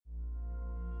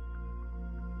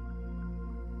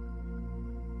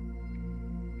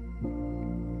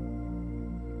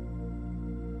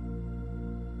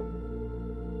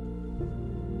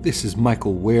This is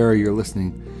Michael Ware. You're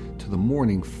listening to the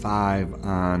Morning Five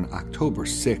on October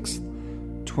 6th,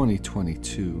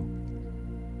 2022.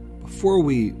 Before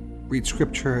we read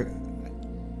Scripture,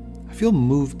 I feel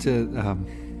moved to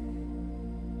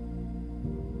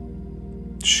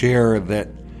share that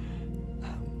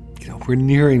we're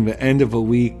nearing the end of a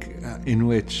week in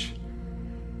which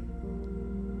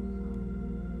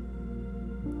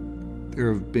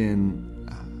there have been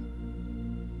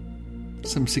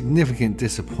some significant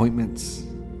disappointments,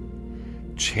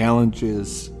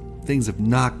 challenges, things have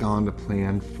not gone to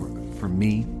plan for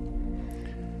me.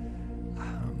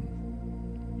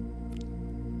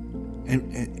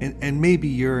 And maybe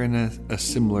you're in a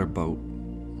similar boat.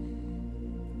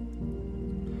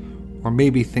 Or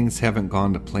maybe things haven't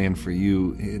gone to plan for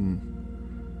you in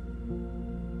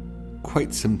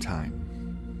quite some time.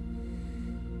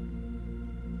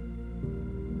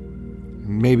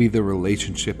 Maybe the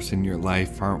relationships in your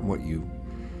life aren't what you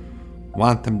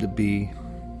want them to be,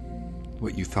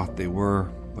 what you thought they were,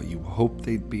 what you hoped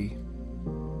they'd be.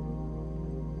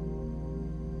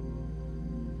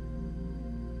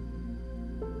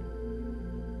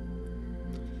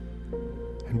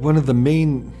 And one of the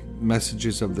main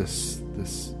messages of this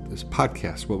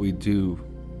podcast, what we do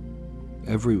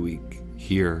every week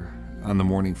here on the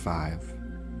Morning Five,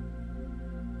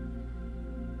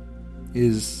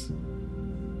 is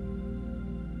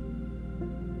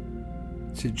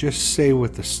to just say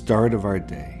with the start of our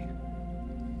day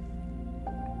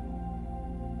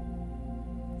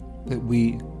that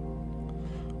we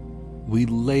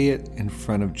lay it in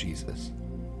front of Jesus.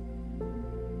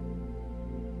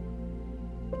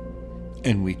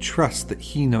 And we trust that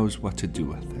He knows what to do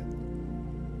with it.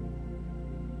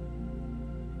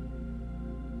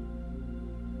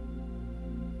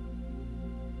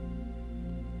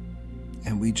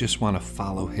 And we just want to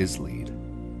follow His lead.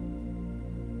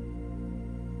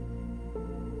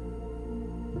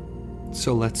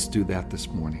 So let's do that this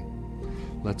morning.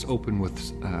 Let's open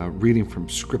with reading from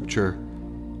Scripture.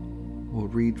 We'll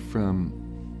read from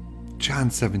John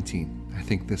 17. I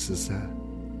think this is a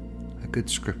good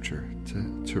Scripture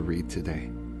to read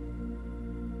today.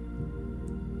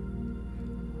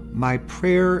 My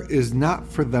prayer is not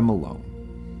for them alone.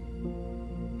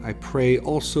 I pray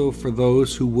also for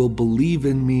those who will believe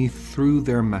in me through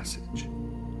their message,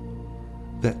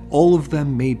 that all of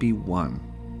them may be one,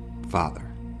 Father,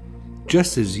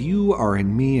 just as you are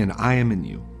in me and I am in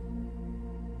you.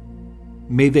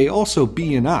 May they also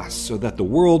be in us, so that the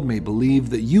world may believe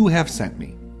that you have sent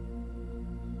me.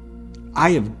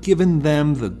 I have given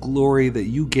them the glory that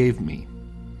you gave me,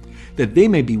 that they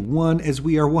may be one as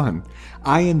we are one,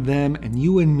 I and them and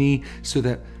you and me, so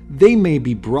that they may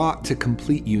be brought to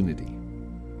complete unity.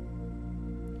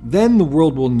 Then the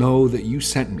world will know that you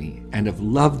sent me and have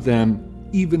loved them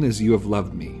even as you have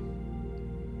loved me.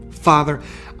 Father,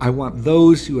 I want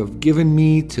those you have given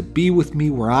me to be with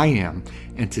me where I am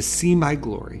and to see my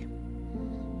glory.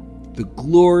 The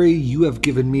glory you have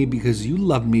given me because you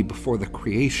loved me before the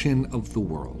creation of the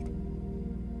world.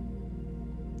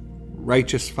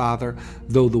 Righteous Father,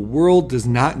 though the world does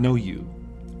not know you,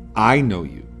 I know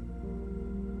you,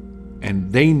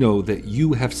 and they know that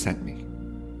you have sent me.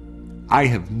 I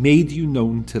have made you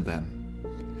known to them,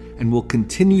 and will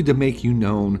continue to make you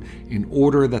known in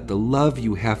order that the love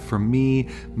you have for me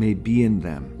may be in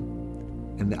them,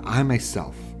 and that I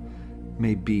myself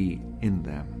may be in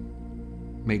them.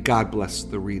 May God bless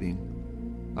the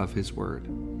reading of His Word.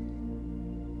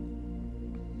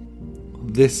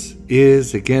 This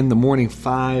is, again, the Morning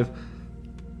Five,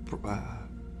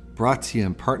 brought to you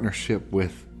in partnership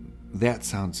with That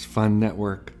Sounds Fun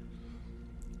Network.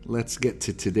 Let's get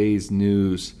to today's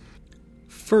news.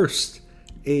 First,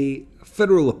 a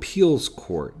federal appeals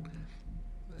court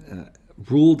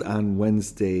ruled on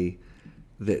Wednesday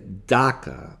that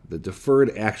DACA, the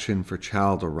Deferred Action for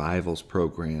Child Arrivals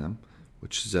program,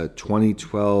 which is a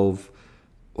 2012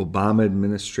 Obama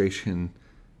administration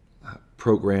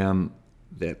program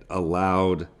that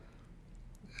allowed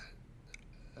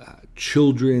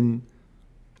children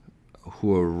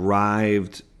who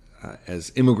arrived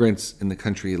as immigrants in the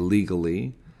country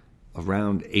illegally,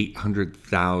 around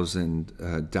 800,000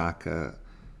 DACA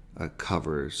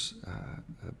covers,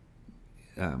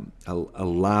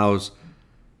 allows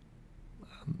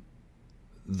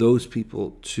those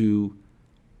people to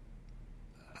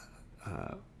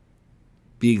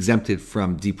be exempted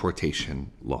from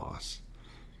deportation laws.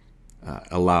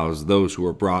 Allows those who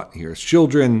are brought here as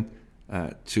children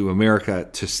to America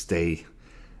to stay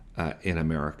in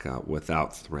America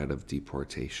without threat of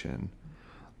deportation.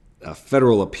 A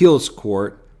federal appeals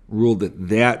court ruled that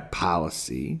that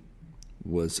policy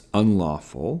was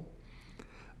unlawful,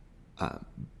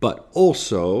 but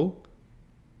also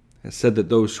has said that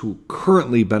those who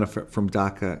currently benefit from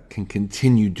DACA can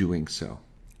continue doing so.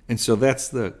 And so that's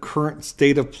the current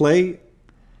state of play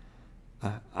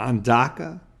on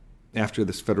DACA. After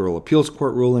this federal appeals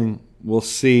court ruling, we'll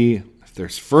see if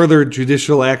there's further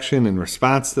judicial action in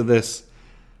response to this,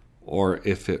 or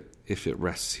if it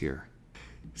rests here.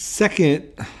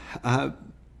 Second,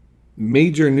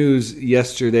 major news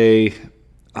yesterday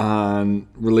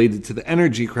related to the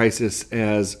energy crisis,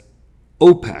 as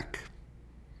OPEC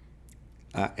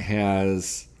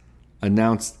has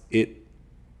announced it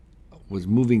was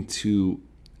moving to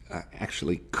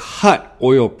actually cut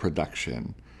oil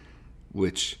production,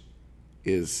 which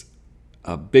is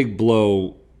a big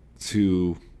blow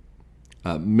to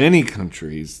many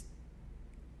countries.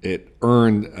 It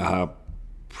earned a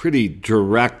pretty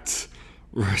direct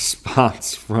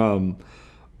response from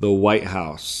the White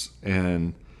House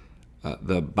and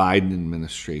the Biden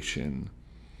administration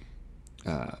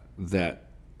that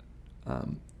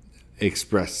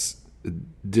expressed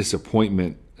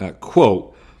disappointment,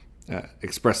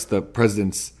 expressed the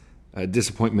president's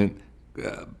disappointment,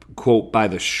 quote, by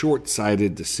the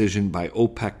short-sighted decision by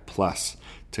OPEC Plus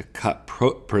to cut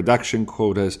production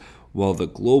quotas while the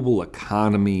global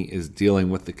economy is dealing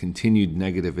with the continued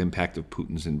negative impact of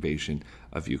Putin's invasion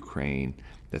of Ukraine.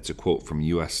 That's a quote from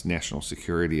U.S. National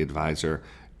Security Advisor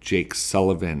Jake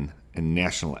Sullivan and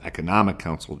National Economic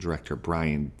Council Director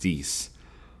Brian Deese.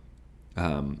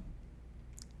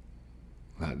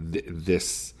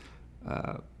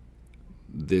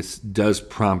 This does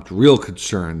prompt real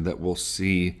concern that we'll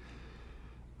see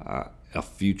a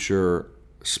future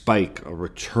spike, a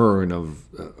return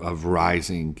of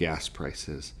rising gas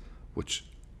prices, which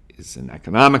is an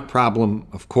economic problem,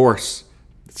 of course.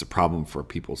 It's a problem for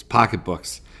people's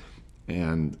pocketbooks,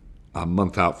 and a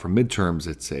month out from midterms,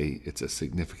 it's a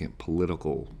significant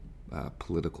political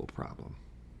problem.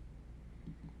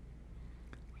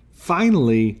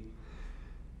 Finally,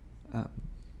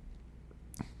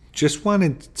 just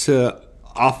wanted to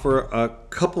offer a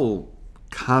couple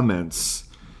comments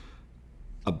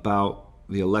about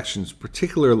the elections,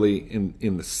 particularly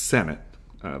in the Senate,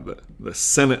 the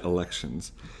Senate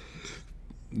elections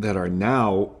that are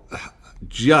now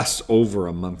just over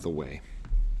a month away.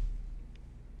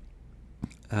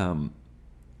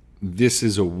 This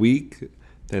is a week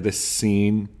that has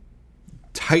seen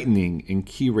tightening in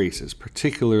key races,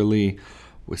 particularly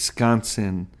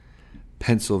Wisconsin,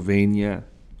 Pennsylvania.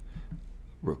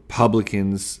 The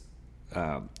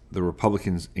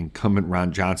Republicans incumbent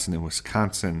Ron Johnson in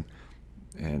Wisconsin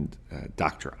and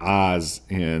Dr. Oz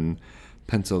in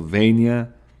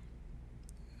Pennsylvania,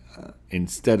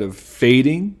 instead of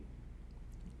fading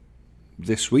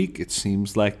this week, it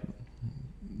seems like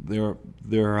they're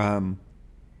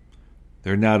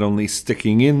not only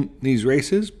sticking in these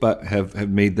races, but have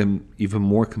made them even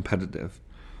more competitive.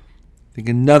 I think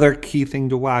another key thing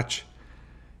to watch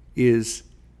is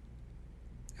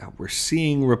we're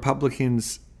seeing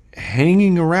Republicans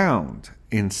hanging around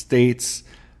in states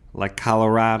like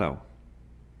Colorado,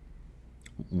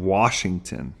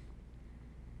 Washington.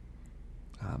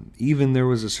 Even there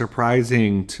was a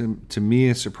surprising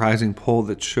poll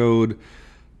that showed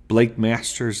Blake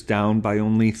Masters down by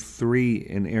only 3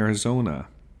 in Arizona.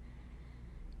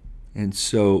 And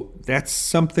so that's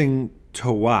something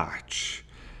to watch,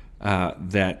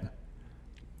 that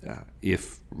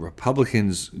if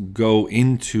Republicans go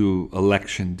into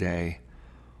Election Day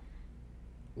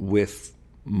with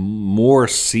more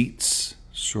seats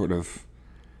sort of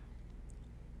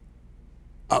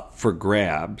up for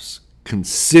grabs,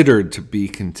 considered to be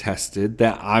contested,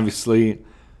 that obviously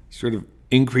sort of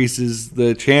increases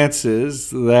the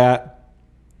chances that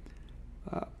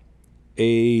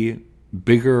a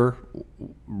bigger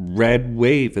red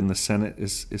wave in the Senate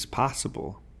is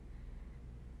possible.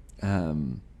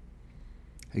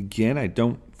 Again, I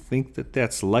don't think that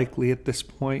that's likely at this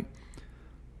point,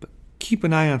 but keep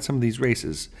an eye on some of these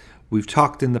races. We've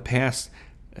talked in the past,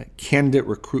 candidate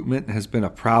recruitment has been a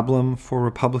problem for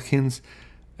Republicans.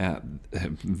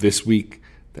 This week,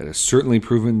 that has certainly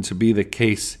proven to be the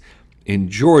case in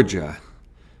Georgia,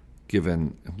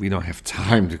 given we don't have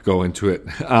time to go into it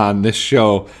on this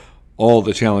show, all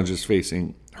the challenges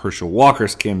facing Herschel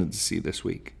Walker's candidacy this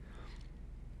week.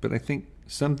 But I think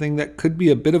something that could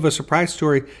be a bit of a surprise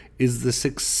story is the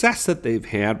success that they've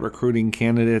had recruiting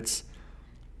candidates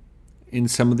in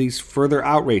some of these further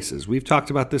out races. We've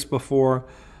talked about this before.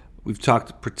 We've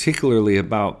talked particularly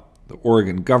about the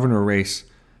Oregon governor race,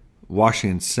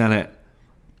 Washington Senate.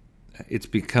 It's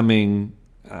becoming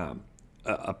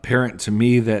apparent to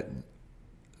me that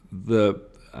the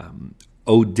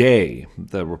O'Day,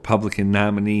 the Republican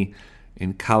nominee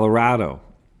in Colorado,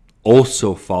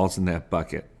 also falls in that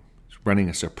bucket. He's running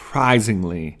a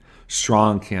surprisingly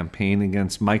strong campaign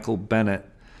against Michael Bennet,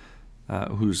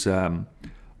 who's a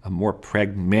more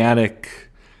pragmatic,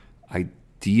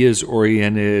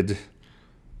 ideas-oriented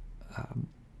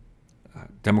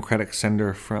Democratic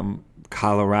senator from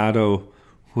Colorado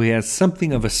who has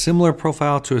something of a similar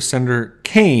profile to a Senator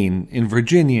Kaine in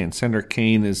Virginia. And Senator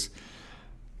Kaine is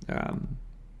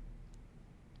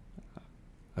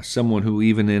someone who,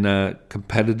 even in a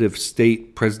competitive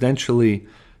state presidentially,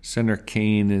 Senator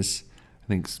Kaine is, I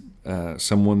think,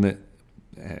 someone that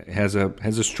has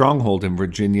a stronghold in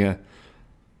Virginia.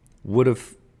 Would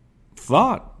have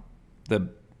thought that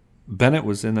Bennet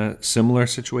was in a similar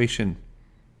situation.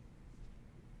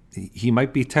 He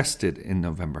might be tested in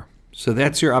November. So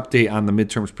that's your update on the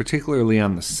midterms, particularly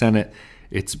on the Senate.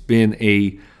 It's been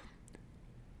a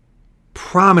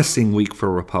promising week for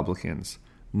Republicans.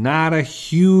 Not a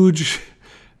huge...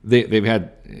 They've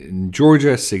had, in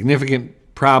Georgia,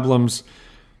 significant problems.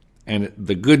 And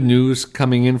the good news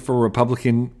coming in for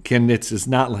Republican candidates is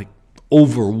not like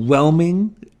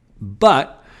overwhelming,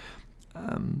 but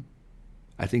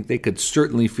I think they could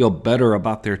certainly feel better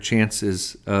about their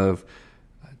chances of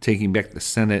taking back the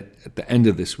Senate at the end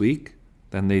of this week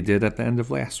than they did at the end of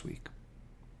last week.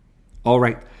 All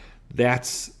right,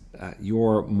 that's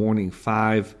your Morning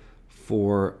Five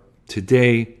for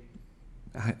today.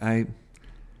 I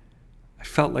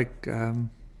felt like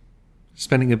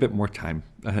spending a bit more time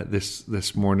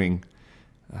this morning.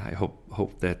 I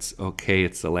hope that's okay.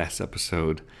 It's the last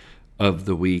episode of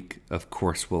the week. Of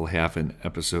course, we'll have an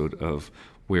episode of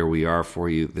Where We Are for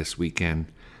you this weekend.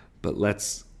 But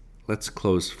let's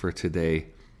close for today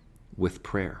with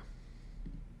prayer.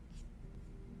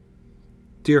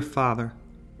 Dear Father,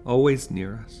 always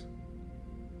near us,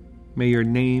 may your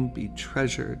name be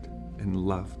treasured and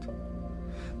loved.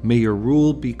 May your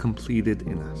rule be completed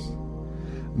in us.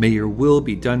 May your will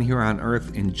be done here on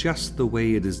earth in just the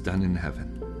way it is done in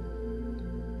heaven.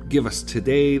 Give us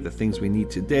today the things we need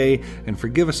today, and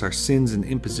forgive us our sins and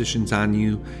impositions on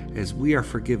you, as we are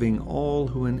forgiving all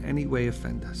who in any way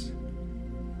offend us.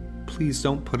 Please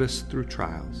don't put us through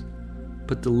trials,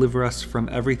 but deliver us from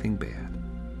everything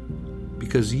bad,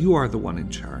 because you are the one in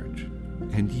charge,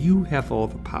 and you have all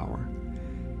the power,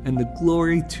 and the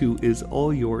glory too is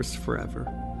all yours forever,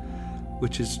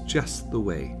 which is just the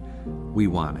way we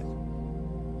want it.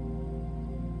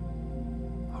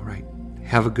 All right,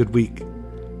 have a good week.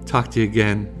 Talk to you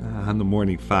again on the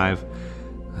Morning Five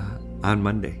on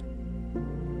Monday.